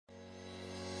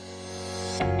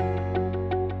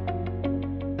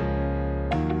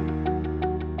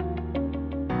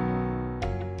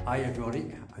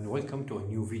welcome to a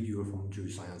new video from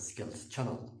Geoscience Skills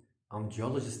channel. I'm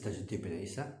geologist Tajuddin bin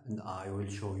Isa and I will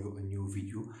show you a new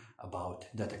video about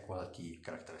data quality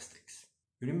characteristics.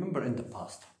 You remember in the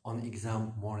past, on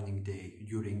exam morning day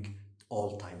during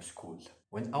all-time school,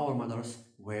 when our mothers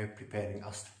were preparing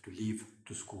us to leave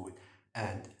to school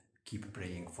and keep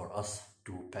praying for us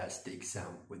to pass the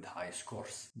exam with high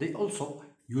scores. They also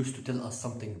used to tell us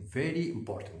something very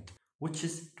important, which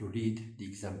is to read the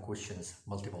exam questions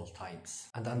multiple times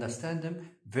and understand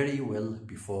them very well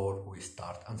before we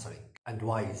start answering. And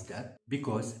why is that?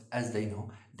 Because as they know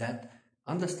that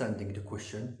understanding the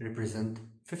question represents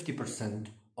 50%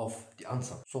 of the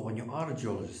answer. So when you are a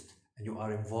geologist and you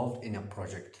are involved in a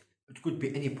project, it could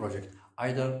be any project,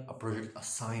 either a project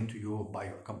assigned to you by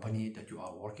your company that you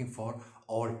are working for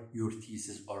or your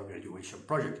thesis or graduation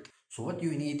project. So what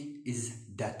you need is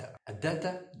data, a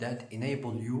data that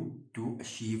enable you to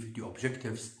achieve the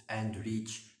objectives and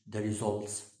reach the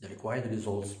results, the required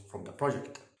results from the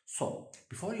project. So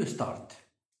before you start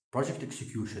project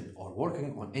execution or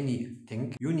working on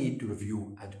anything, you need to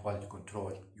review and quality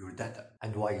control your data.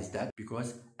 And why is that?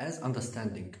 Because as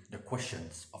understanding the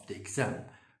questions of the exam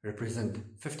represent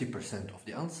 50% of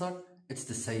the answer, it's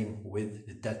the same with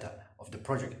the data of the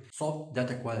project. So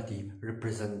data quality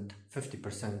represent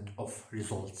 50% of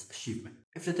results achievement.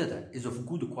 If the data is of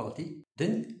good quality,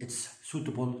 then it's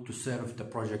suitable to serve the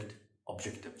project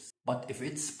objectives. But if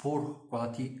it's poor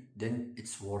quality, then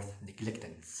it's worth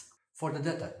neglecting. For the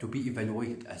data to be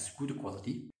evaluated as good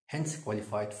quality, hence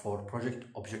qualified for project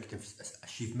objectives as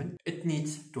achievement, it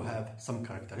needs to have some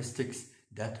characteristics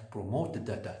that promote the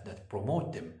data, that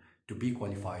promote them to be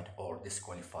qualified or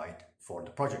disqualified for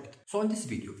the project. So in this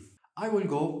video, I will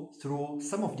go through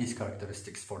some of these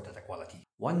characteristics for data quality,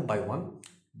 one by one,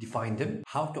 define them,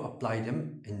 how to apply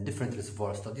them in different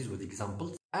reservoir studies with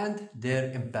examples, and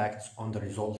their impacts on the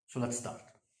results. So let's start.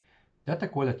 Data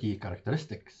quality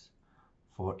characteristics.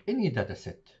 For any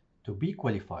dataset to be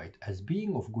qualified as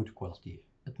being of good quality,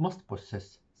 it must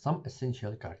possess some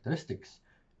essential characteristics,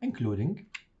 including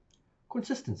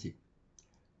consistency.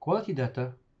 Quality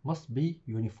data must be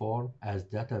uniform as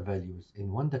data values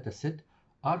in one dataset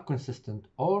are consistent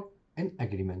or in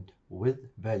agreement with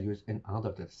values in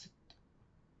another dataset.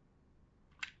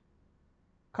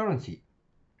 Currency.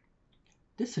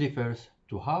 This refers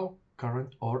to how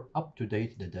current or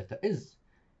up-to-date the data is.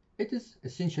 It is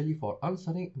essentially for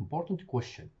answering important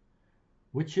question,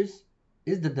 which is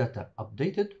the data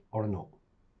updated or no?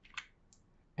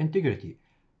 Integrity.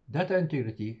 Data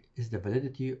integrity is the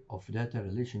validity of data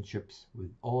relationships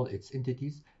with all its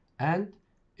entities, and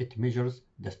it measures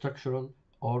the structural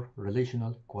or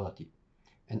relational quality.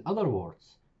 In other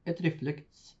words, it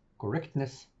reflects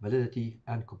correctness, validity,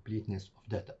 and completeness of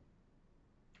data.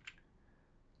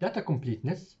 Data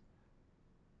completeness.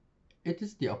 It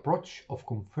is the approach of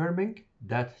confirming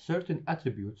that certain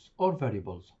attributes or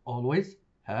variables always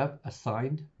have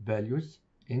assigned values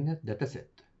in a dataset.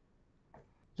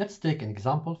 Let's take an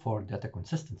example for data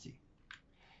consistency.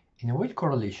 In a well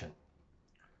correlation,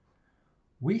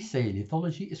 we say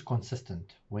lithology is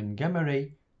consistent when gamma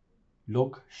ray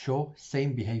log show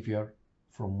same behavior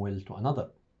from well to another.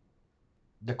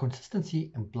 The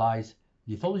consistency implies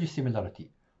lithology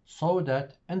similarity, so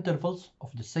that intervals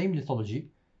of the same lithology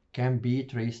can be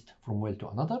traced from well to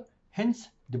another, hence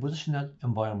depositional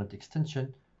environment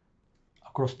extension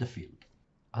across the field.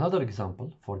 Another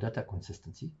example for data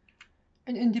consistency.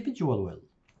 In individual well,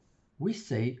 we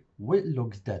say well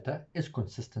logs data is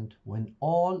consistent when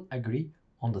all agree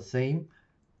on the same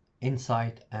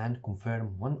insight and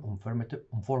confirm one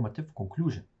informative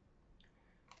conclusion.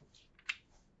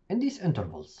 In these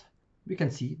intervals, we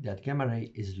can see that gamma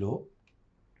ray is low,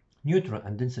 neutron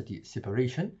and density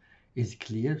separation is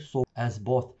clear, so as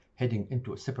both heading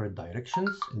into separate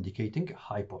directions, indicating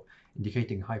high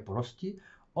porosity.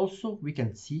 Also, we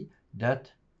can see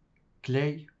that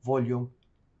clay volume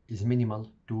is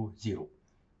minimal to 0.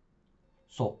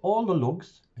 So all the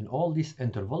logs in all these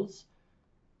intervals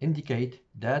indicate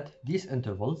that these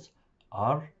intervals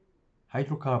are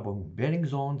hydrocarbon bearing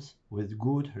zones with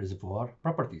good reservoir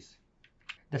properties.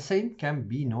 The same can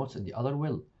be noted in the other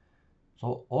well.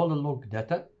 So all the log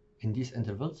data in these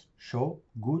intervals show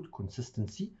good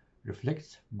consistency,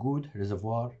 reflects good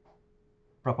reservoir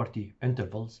property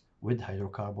intervals with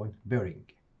hydrocarbon bearing.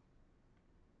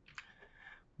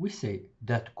 We say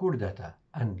that core data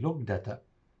and log data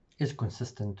is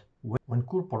consistent when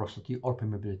core porosity or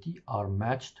permeability are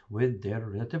matched with their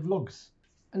relative logs.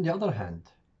 On the other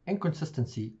hand,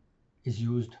 inconsistency is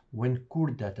used when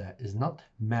core data is not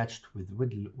matched with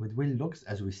well logs,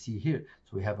 as we see here.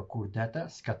 So we have a core data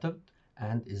scattered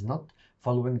and is not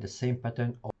following the same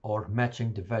pattern or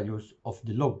matching the values of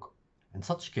the log. In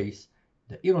such case,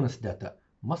 the erroneous data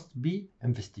must be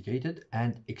investigated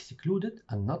and excluded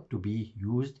and not to be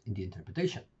used in the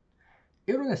interpretation.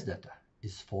 Erroneous data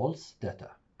is false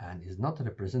data and is not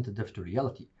representative to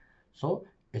reality, so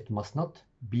it must not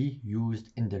be used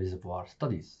in the reservoir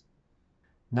studies.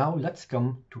 Now let's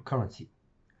come to currency.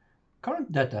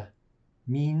 Current data,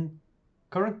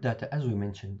 as we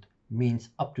mentioned, means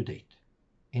up to date.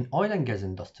 In oil and gas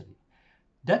industry,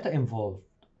 data involved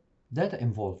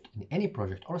in any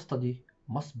project or study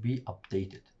must be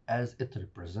updated as it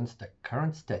represents the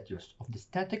current status of the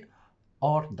static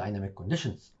or dynamic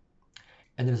conditions.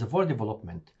 In reservoir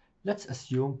development, let's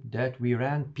assume that we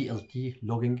ran PLT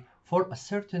logging for a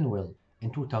certain well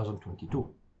in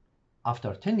 2022.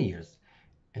 After 10 years,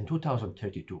 in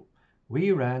 2032,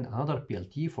 we ran another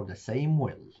PLT for the same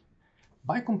well.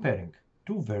 By comparing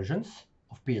two versions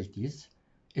of PLTs,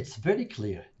 it's very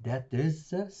clear that there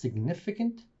is a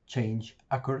significant change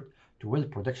occurred to well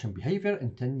production behavior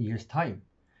in 10 years' time.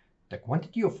 The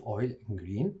quantity of oil in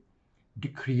green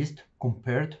decreased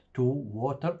compared to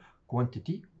water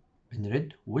quantity in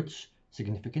red, which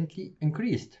significantly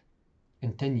increased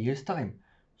in 10 years' time.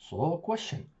 So,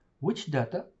 question: which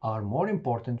data are more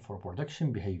important for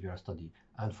production behavior study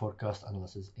and forecast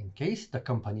analysis in case the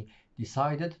company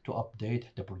decided to update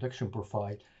the production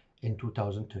profile in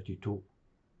 2032?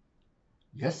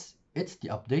 Yes, it's the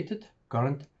updated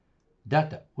current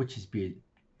data, which is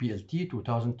PLT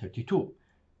 2032,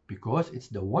 because it's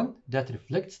the one that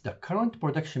reflects the current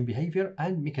production behavior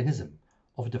and mechanism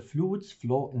of the fluids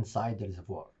flow inside the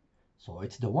reservoir. So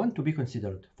it's the one to be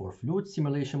considered for fluid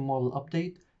simulation model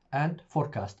update and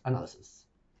forecast analysis.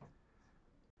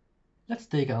 Let's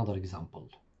take another example.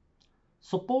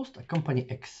 Suppose a company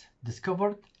X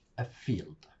discovered a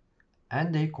field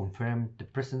and they confirmed the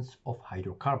presence of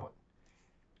hydrocarbon.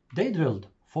 They drilled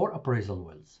 4 appraisal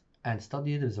wells and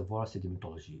studied reservoir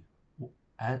sedimentology,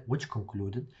 which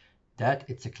concluded that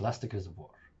it's a clastic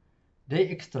reservoir. They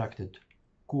extracted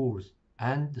cores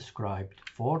and described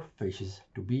 4 facies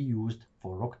to be used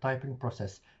for rock typing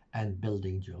process and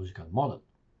building geological model.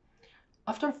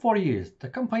 After 4 years, the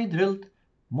company drilled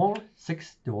more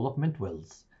 6 development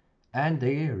wells and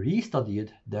they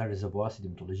restudied the reservoir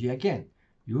sedimentology again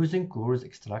using cores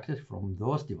extracted from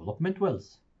those development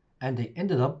wells, and they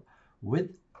ended up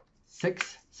with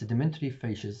 6 sedimentary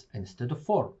facies instead of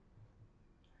 4.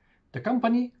 The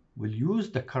company will use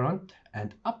the current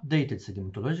and updated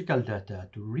sedimentological data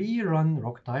to rerun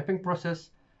rock typing process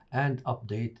and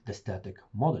update the static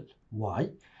model.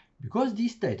 Why? Because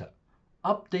these data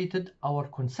updated our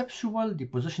conceptual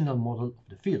depositional model of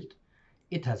the field.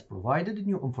 It has provided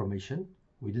new information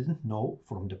we didn't know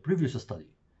from the previous study.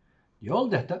 The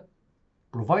old data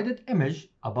provided image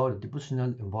about the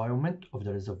depositional environment of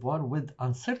the reservoir with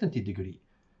uncertainty degree,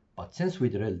 but since we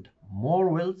drilled more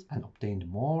wells and obtained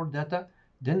more data,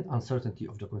 then uncertainty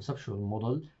of the conceptual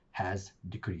model has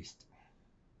decreased.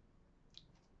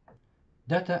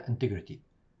 Data integrity.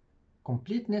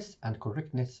 Completeness and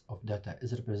correctness of data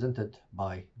is represented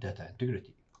by data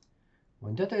integrity.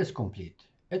 When data is complete,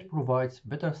 it provides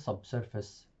better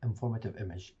subsurface informative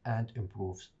image and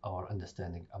improves our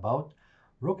understanding about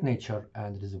rock nature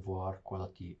and reservoir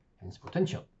quality, hence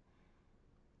potential.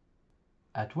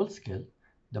 At well scale,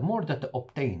 the more data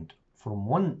obtained from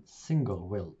one single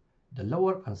well, the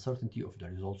lower uncertainty of the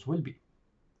results will be.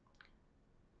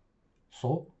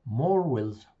 So, more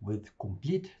wells with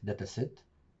complete dataset,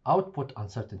 output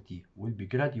uncertainty will be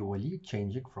gradually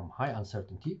changing from high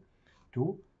uncertainty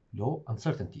to low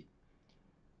uncertainty,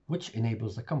 which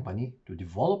enables the company to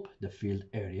develop the field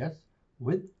areas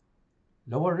with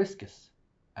lower risks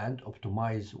and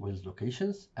optimize wells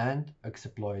locations and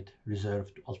exploit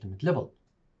reserve to ultimate level.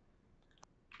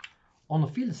 On a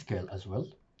field scale as well,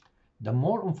 the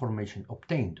more information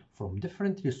obtained from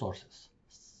different resources,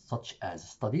 such as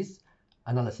studies,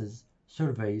 analysis,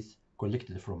 surveys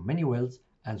collected from many wells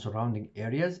and surrounding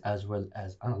areas as well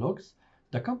as analogs,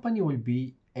 the company will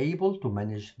be able to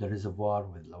manage the reservoir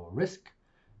with lower risk,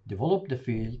 develop the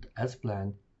field as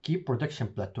planned, keep production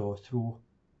plateau through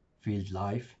field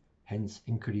life, hence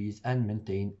increase and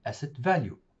maintain asset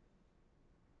value.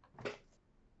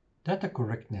 Data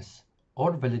correctness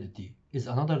or validity is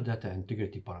another data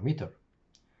integrity parameter.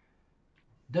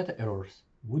 Data errors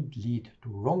would lead to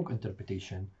wrong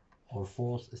interpretation or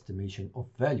false estimation of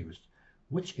values,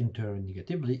 which in turn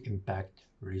negatively impact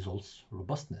results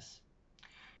robustness.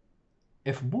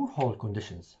 If borehole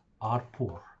conditions are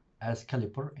poor, as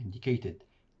caliper indicated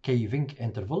caving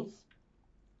intervals,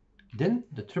 then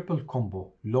the triple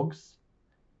combo logs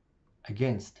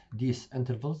against these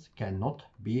intervals cannot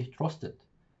be trusted.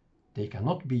 They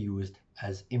cannot be used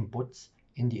as inputs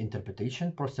in the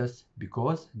interpretation process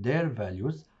because their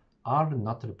values are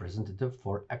not representative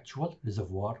for actual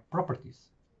reservoir properties.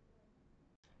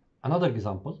 Another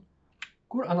example,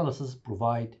 core analysis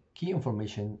provide key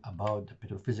information about the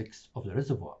petrophysics of the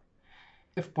reservoir.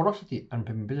 If porosity and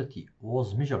permeability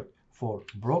was measured for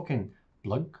broken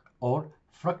plug or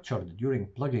fractured during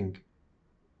plugging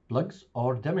plugs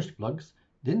or damaged plugs,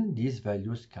 then these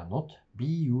values cannot be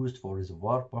used for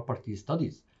reservoir property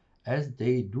studies as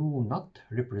they do not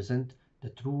represent the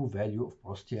true value of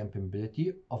porosity and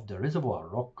permeability of the reservoir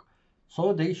rock,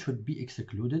 so they should be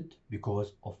excluded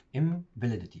because of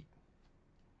invalidity.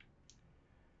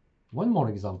 One more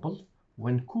example,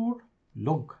 when core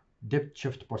log depth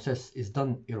shift process is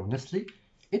done erroneously,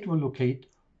 it will locate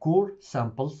core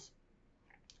samples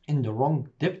in the wrong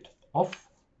depth of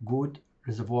good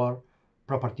reservoir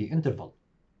property interval.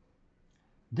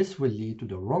 This will lead to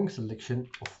the wrong selection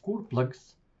of core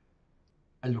plugs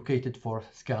allocated for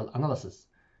scal analysis.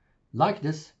 Like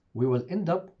this, we will end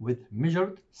up with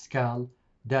measured scal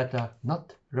data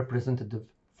not representative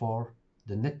for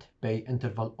the net pay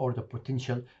interval or the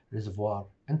potential reservoir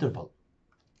interval.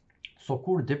 So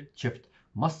core depth shift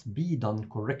must be done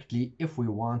correctly if we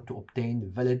want to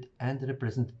obtain valid and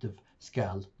representative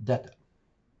scal data.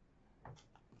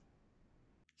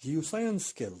 Geoscience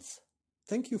skills.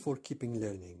 Thank you for keeping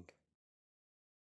learning.